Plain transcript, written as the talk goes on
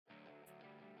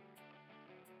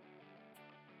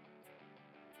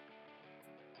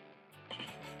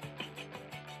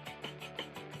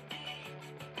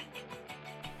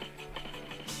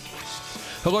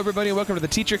Hello, everybody, and welcome to the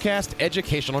TeacherCast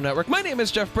Educational Network. My name is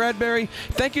Jeff Bradbury.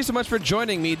 Thank you so much for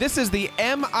joining me. This is the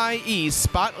MIE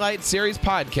Spotlight Series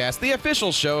podcast, the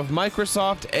official show of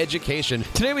Microsoft Education.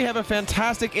 Today, we have a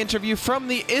fantastic interview from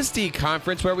the ISTE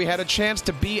conference where we had a chance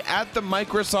to be at the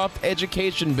Microsoft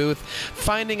Education booth,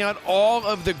 finding out all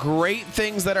of the great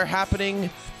things that are happening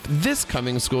this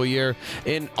coming school year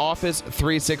in Office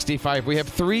 365. We have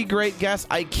three great guests.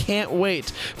 I can't wait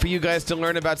for you guys to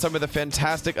learn about some of the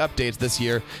fantastic updates this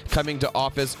year coming to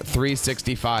Office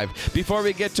 365. Before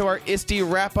we get to our ISTE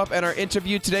wrap-up and our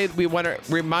interview today, we want to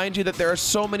remind you that there are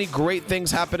so many great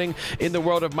things happening in the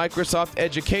world of Microsoft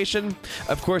Education.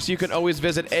 Of course, you can always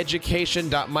visit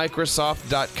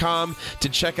education.microsoft.com to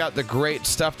check out the great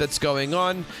stuff that's going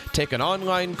on, take an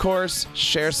online course,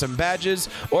 share some badges,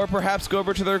 or perhaps go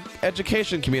over to their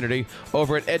education community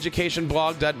over at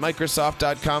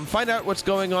educationblog.microsoft.com. Find out what's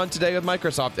going on today with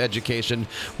Microsoft Education.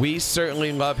 We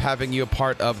certainly love having you a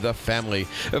part of the family.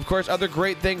 Of course, other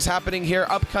great things happening here.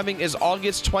 Upcoming is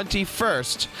August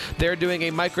 21st. They're doing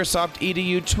a Microsoft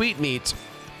EDU tweet meet.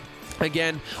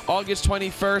 Again, August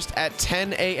 21st at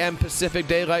 10 a.m. Pacific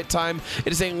Daylight Time.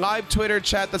 It is a live Twitter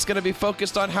chat that's going to be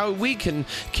focused on how we can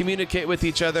communicate with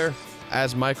each other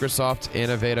as Microsoft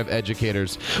innovative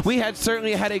educators. We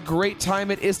certainly had a great time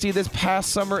at ISTE this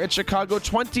past summer at Chicago.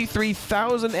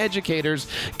 23,000 educators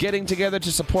getting together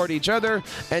to support each other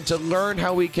and to learn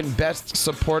how we can best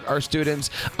support our students.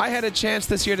 I had a chance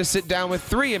this year to sit down with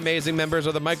three amazing members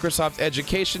of the Microsoft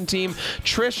Education team: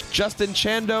 Trish, Justin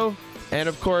Chando, and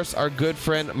of course our good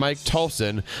friend Mike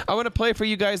Tolson. I want to play for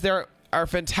you guys our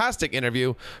fantastic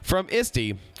interview from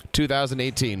ISTE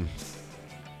 2018.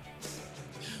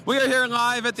 We are here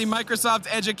live at the Microsoft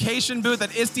Education booth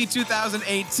at ISTE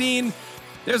 2018.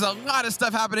 There's a lot of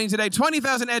stuff happening today.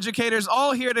 20,000 educators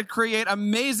all here to create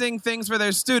amazing things for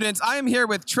their students. I am here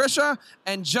with Trisha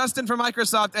and Justin from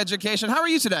Microsoft Education. How are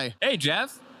you today? Hey,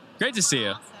 Jeff. Great to see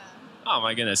you. Oh,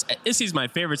 my goodness. ISTE is my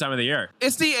favorite time of the year.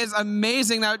 ISTE is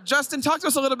amazing. Now, Justin, talk to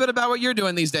us a little bit about what you're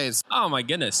doing these days. Oh, my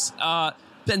goodness.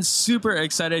 Been super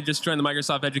excited. Just joined the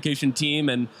Microsoft Education team,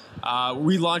 and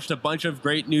we launched a bunch of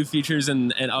great new features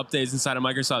and updates inside of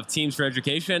Microsoft Teams for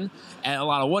Education, and a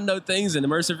lot of OneNote things and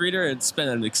Immersive Reader. It's been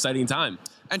an exciting time.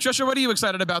 And Trisha, what are you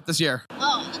excited about this year?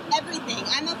 Oh, everything.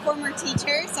 I'm a former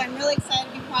teacher, so I'm really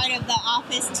excited to be part of the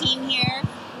Office team here.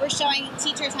 We're showing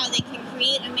teachers how they can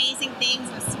create amazing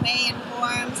things with Sway and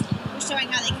Forms. We're showing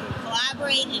how they can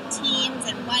collaborate in Teams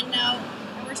and OneNote.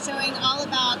 We're showing all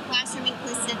about classroom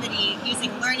inclusivity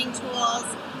using learning tools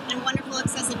and wonderful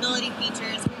accessibility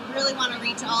features. We really want to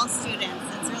reach all students.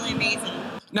 It's really amazing.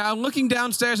 Now, looking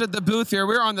downstairs at the booth here,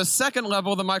 we're on the second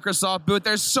level of the Microsoft booth.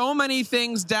 There's so many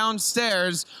things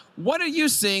downstairs. What are you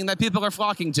seeing that people are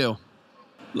flocking to?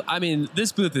 I mean,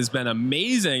 this booth has been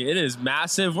amazing. It is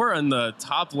massive. We're on the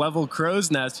top level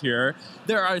crow's nest here.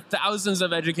 There are thousands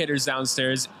of educators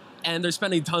downstairs, and they're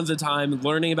spending tons of time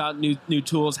learning about new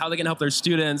tools, how they can help their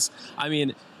students. I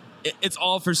mean, it's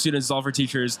all for students, it's all for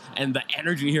teachers, and the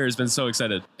energy here has been so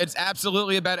excited. It's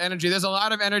absolutely about energy. There's a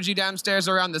lot of energy downstairs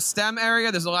around the STEM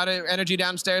area. There's a lot of energy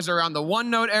downstairs around the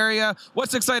OneNote area.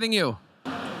 What's exciting you?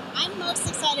 I'm most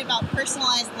excited about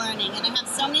personalized learning, and I have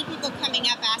so many people coming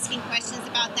up asking questions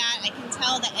about that. I can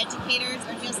tell that educators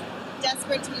are just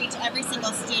desperate to reach every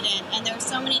single student, and there are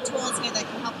so many tools here that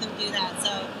can help them do that.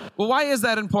 Well, why is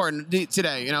that important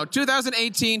today?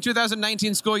 2018,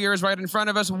 2019 school year is right in front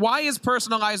of us. Why is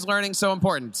personalized learning so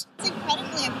important? It's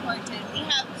incredibly important. We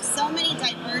have so many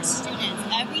diverse students.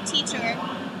 Every teacher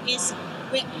is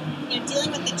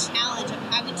dealing with the challenge of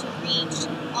having to reach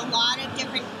a lot of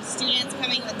different students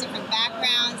coming with different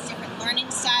backgrounds, different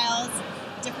learning styles,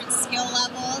 different skill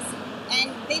levels. And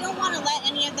they don't want to let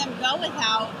any of them go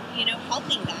without,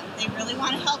 helping them. They really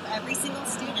want to help every single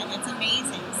student. It's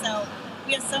amazing. So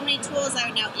we have so many tools that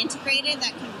are now integrated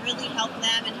that can really help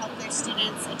them and help their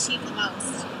students achieve the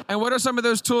most. And what are some of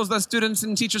those tools that students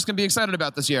and teachers can be excited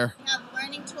about this year? We have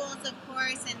learning tools, of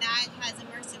course, and that has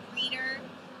Immersive Reader.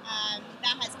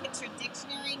 That has Picture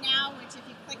Dictionary now, which if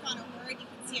you click on a word, you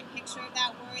can see a picture of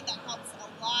that word. That helps a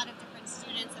lot of different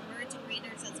students, emerging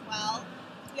readers as well.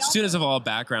 Students of all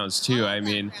backgrounds, too.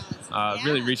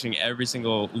 Really reaching every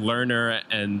single learner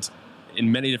and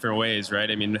in many different ways,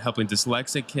 right? I mean, helping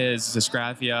dyslexic kids,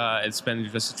 dysgraphia. It's been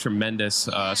just a tremendous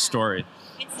story.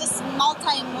 It's this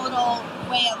multimodal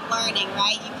way of learning,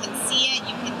 right? You can see it,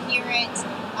 you can hear it.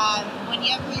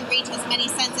 Whenever you reach as many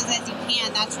senses as you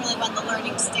can, that's really when the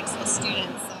learning sticks with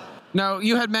students. So. Now,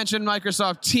 you had mentioned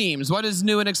Microsoft Teams. What is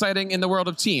new and exciting in the world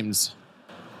of Teams?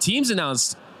 Teams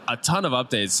announced a ton of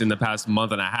updates in the past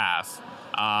month and a half.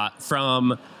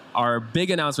 From our big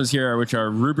announcements here, which are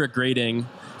rubric grading,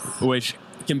 which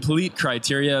complete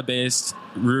criteria-based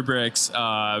rubrics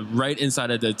right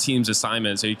inside of the team's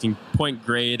assignment. So you can point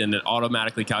grade and it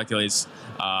automatically calculates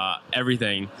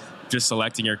everything, just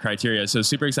selecting your criteria. So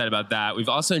super excited about that. We've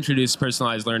also introduced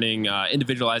personalized learning,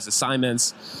 individualized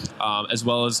assignments, as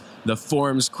well as the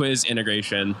forms quiz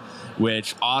integration,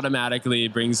 which automatically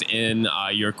brings in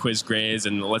your quiz grades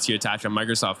and lets you attach a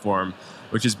Microsoft form,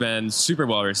 which has been super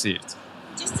well received.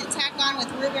 Just to tack on with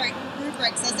rubrics,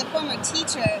 as a former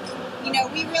teacher,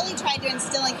 we really try to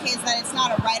instill in kids that it's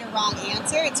not a right or wrong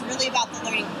answer. It's really about the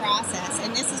learning process,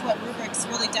 and this is what rubrics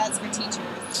really does for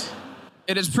teachers.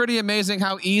 It is pretty amazing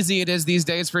how easy it is these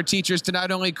days for teachers to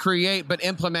not only create but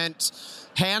implement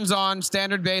hands-on,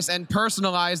 standard-based, and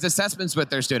personalized assessments with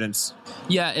their students.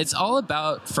 Yeah, it's all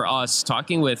about, for us,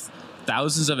 talking with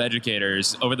thousands of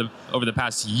educators over the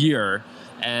past year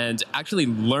and actually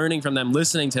learning from them,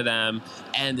 listening to them.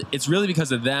 And it's really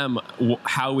because of them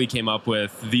how we came up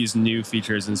with these new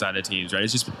features inside of Teams, right?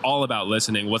 It's just all about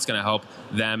listening, what's going to help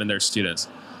them and their students.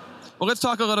 Well, let's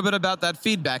talk a little bit about that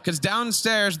feedback, because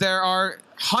downstairs there are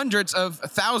hundreds of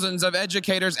thousands of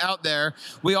educators out there.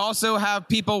 We also have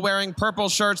people wearing purple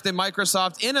shirts, the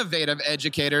Microsoft Innovative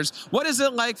Educators. What is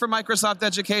it like for Microsoft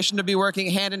Education to be working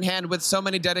hand in hand with so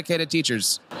many dedicated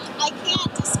teachers? I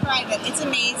can't describe it. It's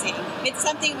amazing. It's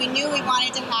something we knew we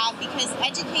wanted to have because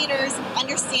educators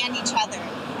understand each other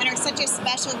and are such a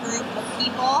special group of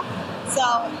people.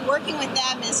 So working with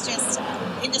them is just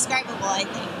indescribable, I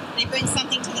think. They bring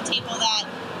something to the table that,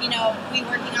 we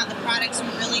working on the products, we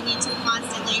really need to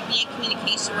constantly be in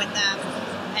communication with them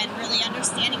and really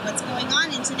understanding what's going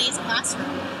on in today's classroom.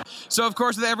 So, of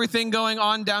course, with everything going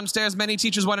on downstairs, many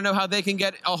teachers want to know how they can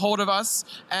get a hold of us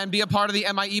and be a part of the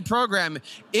MIE program.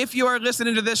 If you are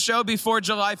listening to this show before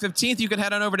July 15th, you can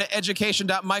head on over to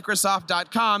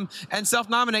education.microsoft.com and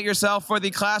self-nominate yourself for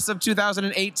the class of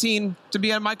 2018 to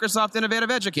be a Microsoft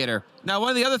Innovative Educator. Now, one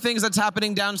of the other things that's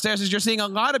happening downstairs is you're seeing a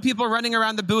lot of people running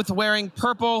around the booth wearing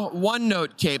purple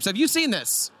OneNote capes. Have you seen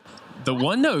this? The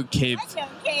OneNote cape.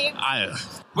 OneNote cape.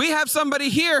 We have somebody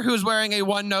here who's wearing a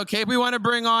OneNote cape. We want to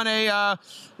bring on a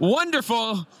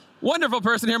wonderful, wonderful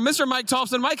person here, Mr. Mike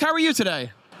Tolfson. Mike, how are you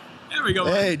today? There we go.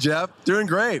 Hey, Jeff. Doing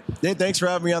great. Hey, thanks for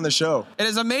having me on the show. It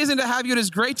is amazing to have you. It is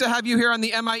great to have you here on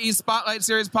the MIE Spotlight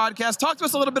Series podcast. Talk to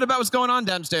us a little bit about what's going on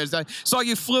downstairs. I saw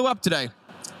you flew up today.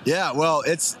 Yeah, well,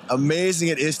 it's amazing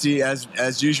at ISTE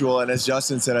as usual. And as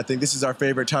Justin said, I think this is our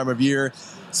favorite time of year,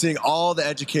 seeing all the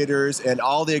educators and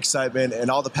all the excitement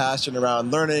and all the passion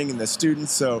around learning and the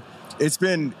students. So it's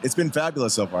been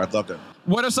fabulous so far. I've loved it.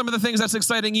 What are some of the things that's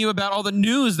exciting you about all the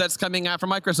news that's coming out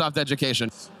from Microsoft Education?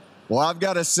 Well, I've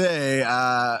got to say,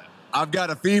 I've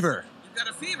got a fever. You've got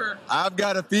a fever? I've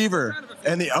got a fever.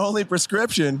 And the only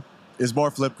prescription is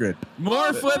more Flipgrid. More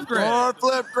Flipgrid. More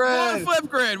Flipgrid. More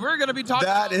Flipgrid. We're going to be talking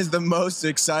That is the most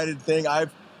excited thing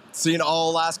I've seen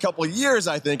all last couple of years,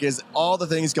 I think, is all the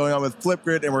things going on with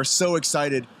Flipgrid. And we're so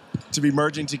excited to be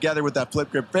merging together with that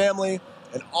Flipgrid family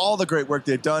and all the great work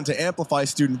they've done to amplify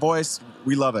student voice.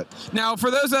 We love it. Now,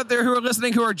 for those out there who are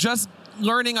listening who are just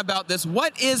learning about this,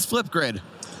 what is Flipgrid?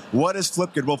 What is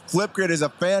Flipgrid? Well, Flipgrid is a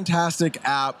fantastic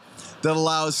app that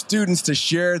allows students to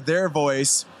share their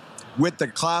voice with the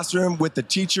classroom, with the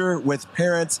teacher, with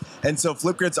parents. And so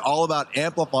Flipgrid's all about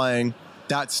amplifying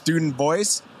that student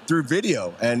voice through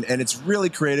video. And it's really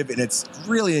creative and it's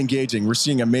really engaging. We're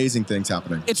seeing amazing things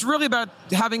happening. It's really about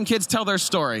having kids tell their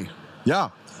story. Yeah.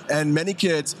 And many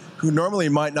kids who normally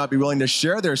might not be willing to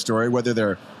share their story, whether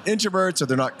they're introverts or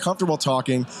they're not comfortable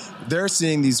talking, they're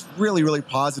seeing these really, really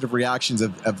positive reactions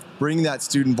of bringing that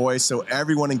student voice so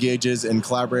everyone engages and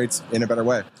collaborates in a better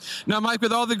way. Now, Mike,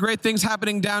 with all the great things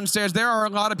happening downstairs, there are a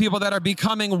lot of people that are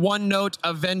becoming OneNote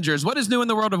Avengers. What is new in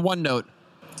the world of OneNote?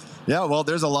 Yeah, well,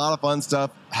 there's a lot of fun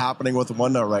stuff happening with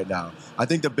OneNote right now. I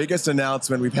think the biggest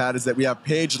announcement we've had is that we have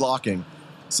page locking.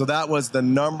 So that was the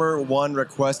 #1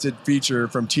 requested feature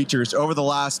from teachers over the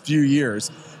last few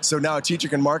years. So now a teacher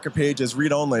can mark a page as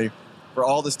read-only for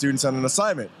all the students on an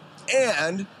assignment.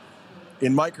 And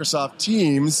in Microsoft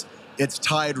Teams, it's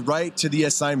tied right to the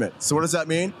assignment. So what does that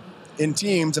mean? In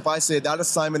Teams, if I say that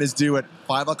assignment is due at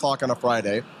 5 o'clock on a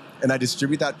Friday, and I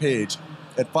distribute that page,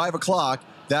 at 5 o'clock,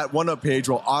 that OneNote page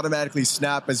will automatically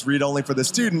snap as read-only for the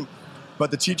student, but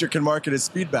the teacher can mark it as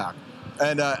feedback.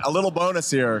 And a little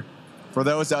bonus here, for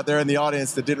those out there in the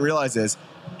audience that didn't realize this,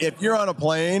 if you're on a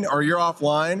plane or you're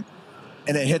offline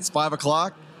and it hits 5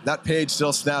 o'clock, that page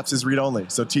still snaps as read-only.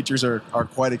 So teachers are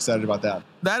quite excited about that.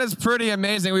 That is pretty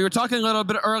amazing. We were talking a little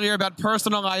bit earlier about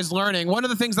personalized learning. One of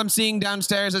the things I'm seeing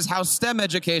downstairs is how STEM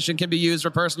education can be used for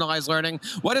personalized learning.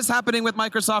 What is happening with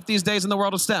Microsoft these days in the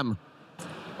world of STEM?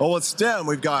 Well, with STEM,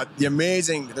 we've got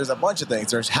there's a bunch of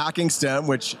things. There's hacking STEM,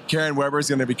 which Karen Weber is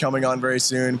going to be coming on very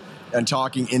soon and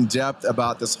talking in depth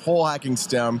about this whole hacking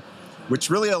STEM, which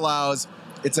really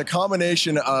it's a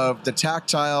combination of the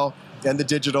tactile and the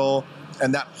digital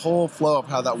and that whole flow of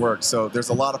how that works. So there's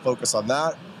a lot of focus on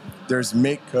that. There's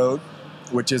Make Code,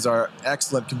 which is our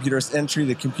excellent computer entry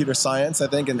to computer science, I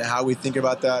think, and how we think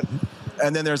about that.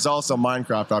 And then there's also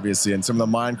Minecraft, obviously, and some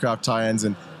of the Minecraft tie-ins.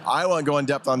 And I won't go in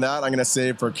depth on that. I'm going to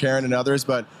save for Karen and others,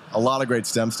 but a lot of great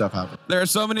STEM stuff happening. There are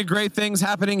so many great things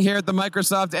happening here at the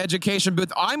Microsoft Education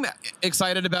booth. I'm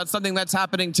excited about something that's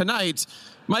happening tonight.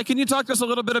 Mike, can you talk to us a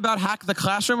little bit about Hack the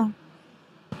Classroom?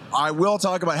 I will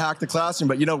talk about Hack the Classroom,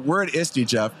 but we're at ISTE,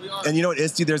 Jeff. And at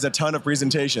ISTE, there's a ton of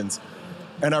presentations.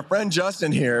 And our friend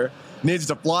Justin here needs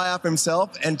to fly up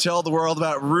himself and tell the world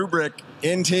about Rubric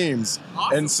in Teams.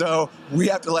 Awesome. And so we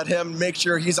have to let him make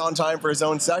sure he's on time for his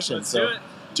own session. Let's do it.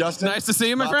 Justin, nice to see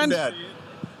you, my friend. There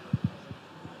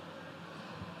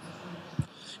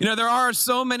are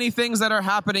so many things that are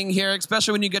happening here,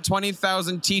 especially when you get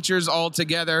 20,000 teachers all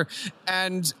together.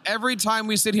 And every time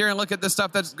we sit here and look at the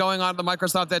stuff that's going on in the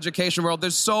Microsoft education world,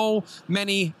 there's so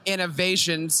many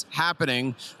innovations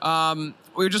happening.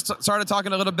 We just started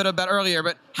talking a little bit about earlier,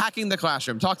 but hacking the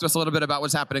classroom. Talk to us a little bit about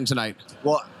what's happening tonight.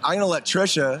 Well, I'm going to let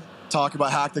Tricia talk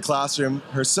about Hack the Classroom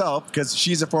herself because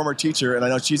she's a former teacher, and I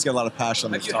know she's got a lot of passion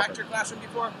on this topic. Have you hacked your classroom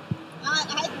before?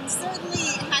 I certainly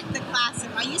hacked the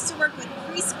classroom. I used to work with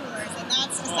preschoolers, and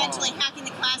that's essentially hacking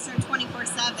the classroom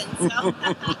 24/7. So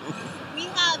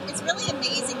it's really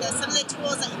amazing, though, some of the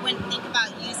tools that you wouldn't think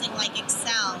about using, like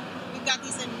Excel. We've got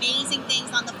these amazing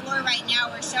things on the floor right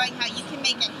now. We're showing how you can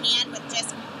make a hand with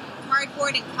just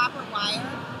cardboard and copper wire,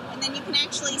 and then you can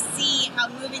actually see how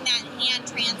moving that hand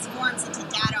transforms into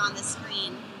data on the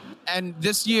screen. And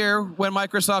this year, when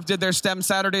Microsoft did their STEM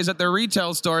Saturdays at their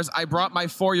retail stores, I brought my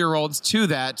 4-year-olds to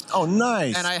that. Oh,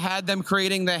 nice. And I had them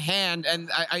creating the hand. And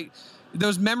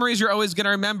those memories you're always going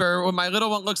to remember when my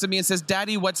little one looks at me and says,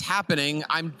 "Daddy, what's happening?"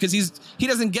 Because he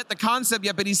doesn't get the concept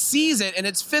yet, but he sees it and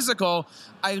it's physical.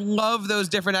 I love those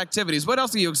different activities. What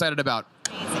else are you excited about?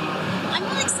 Amazing. I'm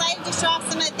really excited to show off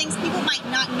some of the things people might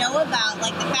not know about,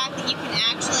 like the fact that you can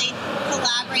actually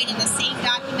collaborate in the same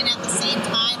document at the same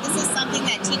time. This is something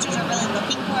that teachers are really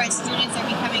looking for as students are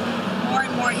becoming more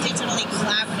and more digitally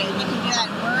collaborative. You can do that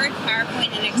in Word,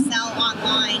 PowerPoint, and Excel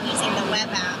online using the web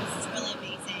apps. It's really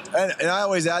amazing. And I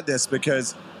always add this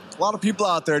because a lot of people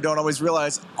out there don't always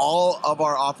realize all of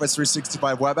our Office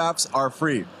 365 web apps are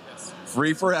free. Yes.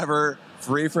 Free forever,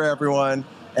 free for everyone.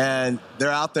 And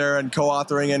they're out there and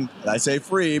co-authoring, and I say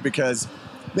free because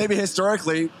maybe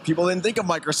historically people didn't think of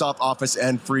Microsoft Office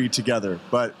and free together,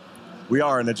 but we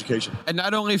are in education. And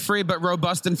not only free, but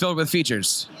robust and filled with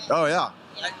features. Oh, yeah.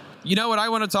 You know what I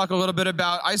want to talk a little bit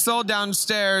about? I saw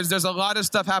downstairs, there's a lot of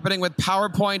stuff happening with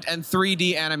PowerPoint and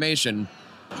 3D animation.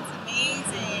 It's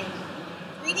amazing.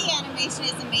 3D animation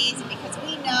is amazing because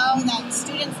we know that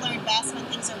students learn best when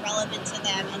things are relevant to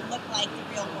them and look like the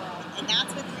real world. And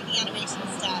that's what 3D animation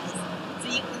does. So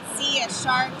you can see a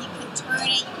shark, you can turn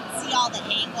it, you can see all the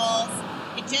angles.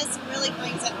 It just really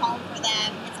brings it home for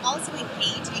them. It's also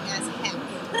engaging as heck.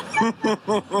 I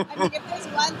mean, if there's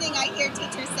one thing I hear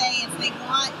teachers say, is they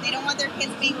don't want their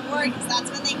kids being bored because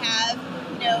that's when they have,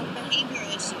 behavior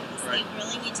issues. Right. They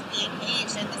really need to be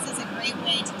engaged, and this is a great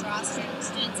way to draw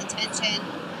students' attention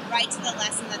right to the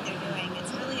lesson that they're doing.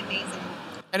 It's really amazing.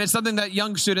 And it's something that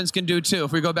young students can do too,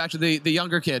 if we go back to the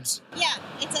younger kids. Yeah,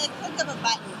 it's a click of a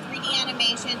button, 3D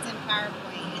animations and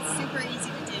PowerPoint. It's super easy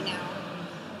to do now.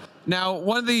 Now,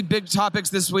 one of the big topics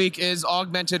this week is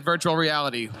augmented virtual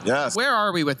reality. Yes. Where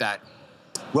are we with that?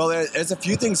 Well, there's a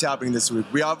few things happening this week.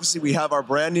 We have our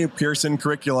brand new Pearson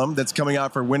curriculum that's coming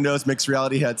out for Windows mixed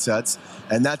reality headsets,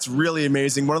 and that's really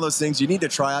amazing. One of those things you need to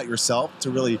try out yourself to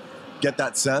really get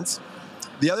that sense.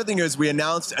 The other thing is we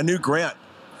announced a new grant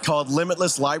called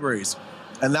Limitless Libraries,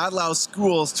 and that allows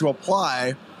schools to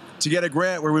apply to get a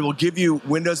grant where we will give you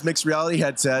Windows mixed reality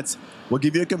headsets, we'll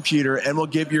give you a computer, and we'll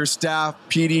give your staff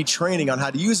PD training on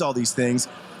how to use all these things,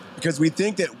 because we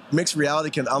think that mixed reality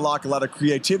can unlock a lot of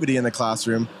creativity in the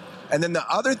classroom. And then the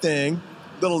other thing,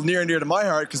 a little near and dear to my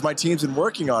heart, because my team's been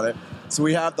working on it, so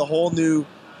we have the whole new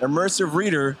immersive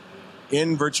reader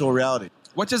in virtual reality.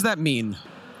 What does that mean?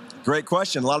 Great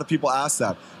question. A lot of people ask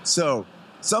that. So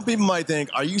some people might think,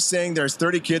 are you saying there's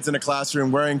 30 kids in a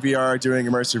classroom wearing VR doing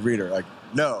immersive reader? Like,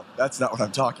 no, that's not what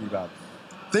I'm talking about.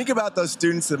 Think about those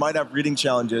students that might have reading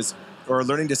challenges or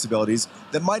learning disabilities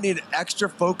that might need extra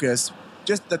focus.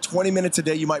 Just the 20 minutes a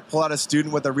day you might pull out a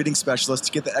student with a reading specialist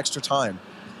to get the extra time.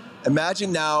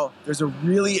 Imagine now there's a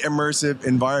really immersive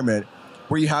environment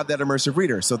where you have that immersive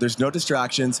reader. So there's no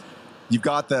distractions. You've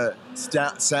got the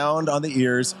sound on the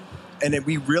ears, and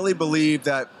we really believe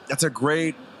that that's a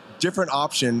great different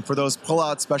option for those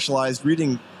pull-out specialized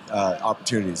reading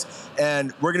opportunities.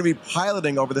 And we're going to be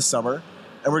piloting over the summer,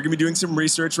 and we're going to be doing some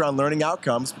research around learning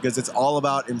outcomes because it's all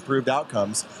about improved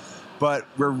outcomes. But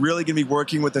we're really going to be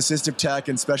working with assistive tech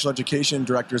and special education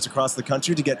directors across the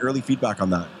country to get early feedback on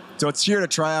that. So it's here to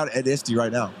try out at ISTE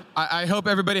right now. I hope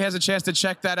everybody has a chance to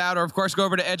check that out, or of course go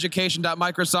over to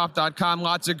education.microsoft.com.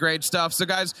 Lots of great stuff. So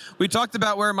guys, we talked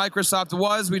about where Microsoft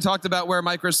was. We talked about where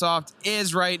Microsoft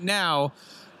is right now.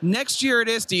 Next year at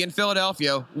ISTE in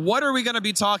Philadelphia, what are we going to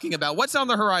be talking about? What's on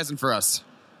the horizon for us?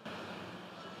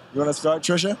 You want to start,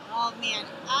 Tricia? Oh man,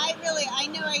 I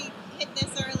know I hit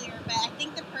this earlier, but I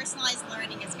think the personalized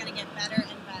learning is going to get better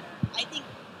and better.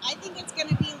 I think it's going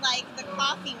to be like the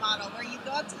coffee model where you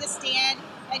go up to the stand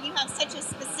and you have such a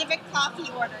specific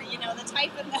coffee order, you know, the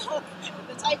type of milk,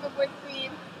 the type of whipped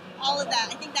cream, all of that.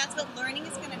 I think that's what learning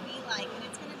is going to be like, and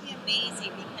it's going to be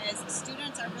amazing because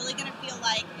students are really going to feel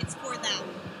like it's for them,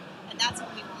 and that's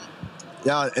what we want.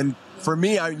 Yeah, and for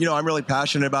me, I'm really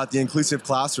passionate about the inclusive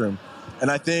classroom,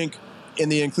 and I think in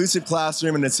the inclusive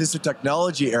classroom and assistive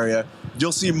technology area,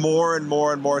 you'll see more and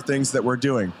more and more things that we're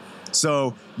doing.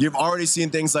 So you've already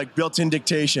seen things like built-in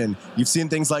dictation. You've seen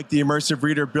things like the immersive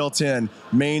reader built-in,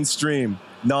 mainstream,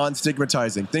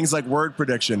 non-stigmatizing, things like word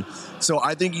prediction. So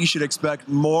I think you should expect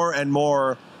more and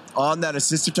more on that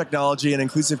assistive technology and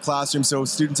inclusive classroom so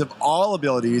students of all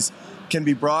abilities can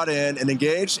be brought in and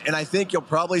engaged. And I think you'll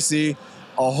probably see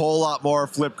a whole lot more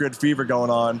Flipgrid fever going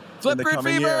on in the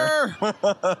coming year.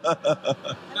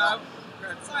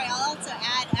 Sorry, I'll also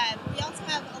add, we also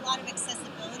have a lot of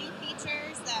accessibility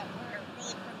features that we're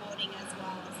really promoting as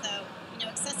well. So,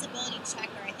 accessibility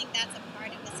checker, I think that's a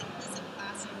part of this inclusive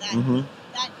classroom,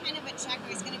 that kind of a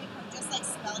checker is going to become just like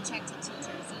spell check to teachers,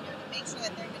 to make sure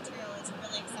that their material is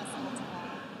really accessible to all.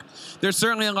 There's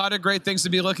certainly a lot of great things to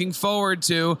be looking forward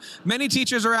to. Many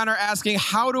teachers around are asking,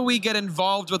 how do we get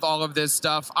involved with all of this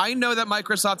stuff? I know that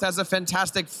Microsoft has a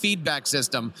fantastic feedback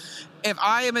system. If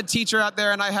I am a teacher out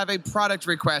there and I have a product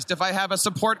request, if I have a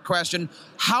support question,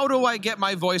 how do I get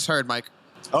my voice heard, Mike?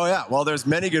 Oh, yeah. Well, there's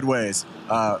many good ways.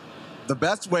 The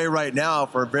best way right now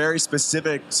for very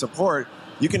specific support,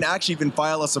 you can actually even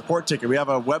file a support ticket. We have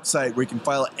a website where you can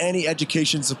file any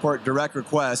education support direct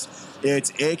request.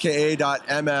 It's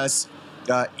aka.ms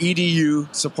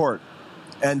edu support.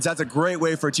 And that's a great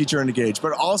way for a teacher to engage.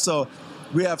 But also,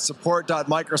 we have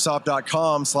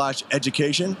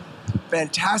support.microsoft.com/education.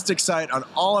 Fantastic site on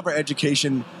all of our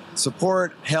education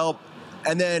support, help,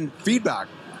 and then feedback.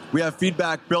 We have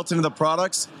feedback built into the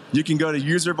products. You can go to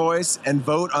user voice and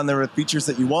vote on the features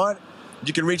that you want.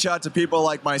 You can reach out to people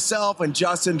like myself and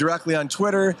Justin directly on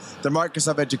Twitter, the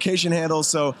Microsoft Education handle.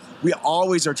 So we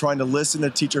always are trying to listen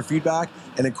to teacher feedback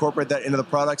and incorporate that into the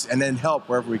products and then help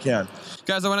wherever we can.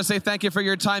 Guys, I want to say thank you for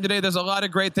your time today. There's a lot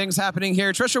of great things happening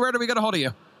here. Tricia, where do we get a hold of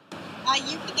you?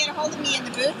 You can get a hold of me in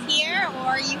the booth here,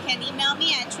 or you can email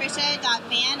me at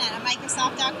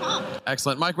trisha.van@microsoft.com.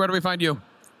 Excellent. Mike, where do we find you?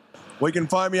 Well, you can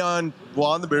find me on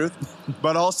the booth,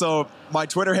 but also my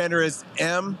Twitter handle is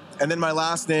M and then my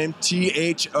last name,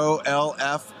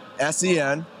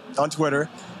 THOLFSEN on Twitter.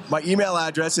 My email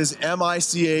address is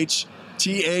MICHTHO,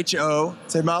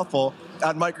 it's a mouthful,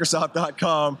 at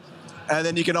Microsoft.com. And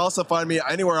then you can also find me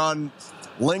anywhere on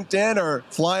LinkedIn or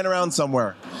flying around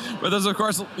somewhere. Well, there's, of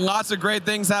course, lots of great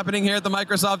things happening here at the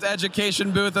Microsoft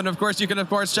Education booth. And, of course, you can,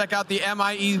 check out the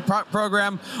MIE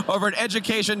program over at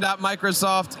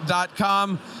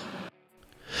education.microsoft.com.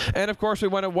 And, of course, we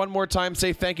want to one more time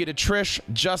say thank you to Trish,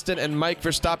 Justin, and Mike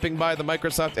for stopping by the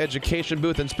Microsoft Education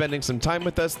booth and spending some time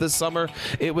with us this summer.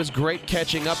 It was great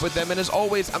catching up with them. And, as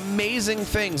always, amazing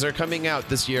things are coming out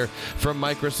this year from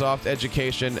Microsoft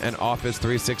Education and Office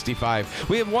 365.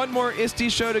 We have one more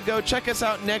ISTE show to go. Check us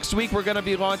out next week. We're going to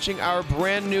be launching our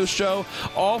brand new show,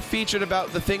 all featured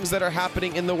about the things that are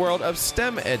happening in the world of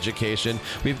STEM education.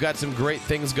 We've got some great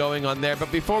things going on there.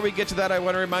 But before we get to that, I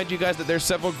want to remind you guys that there's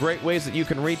several great ways that you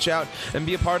can reach out and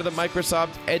be a part of the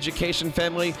Microsoft Education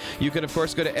family. You can, of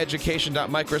course, go to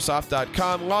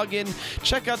education.microsoft.com, log in,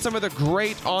 check out some of the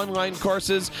great online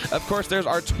courses. Of course, there's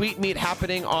our tweet meet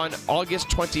happening on August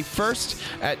 21st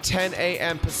at 10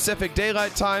 a.m. Pacific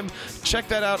Daylight Time. Check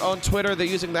that out on Twitter. They're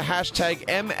using the hashtag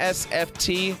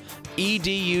MSFT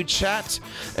 /EDU chat.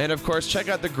 And of course, check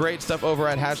out the great stuff over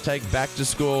at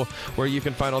 #BackToSchool, where you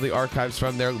can find all the archives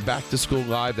from their Back to School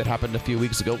Live that happened a few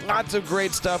weeks ago. Lots of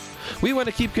great stuff. We want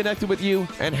to keep connected with you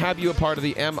and have you a part of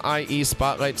the MIE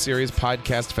Spotlight Series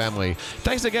podcast family.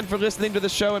 Thanks again for listening to the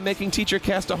show and making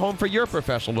TeacherCast a home for your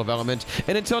professional development.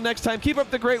 And until next time, keep up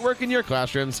the great work in your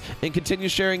classrooms and continue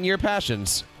sharing your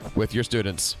passions with your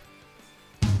students.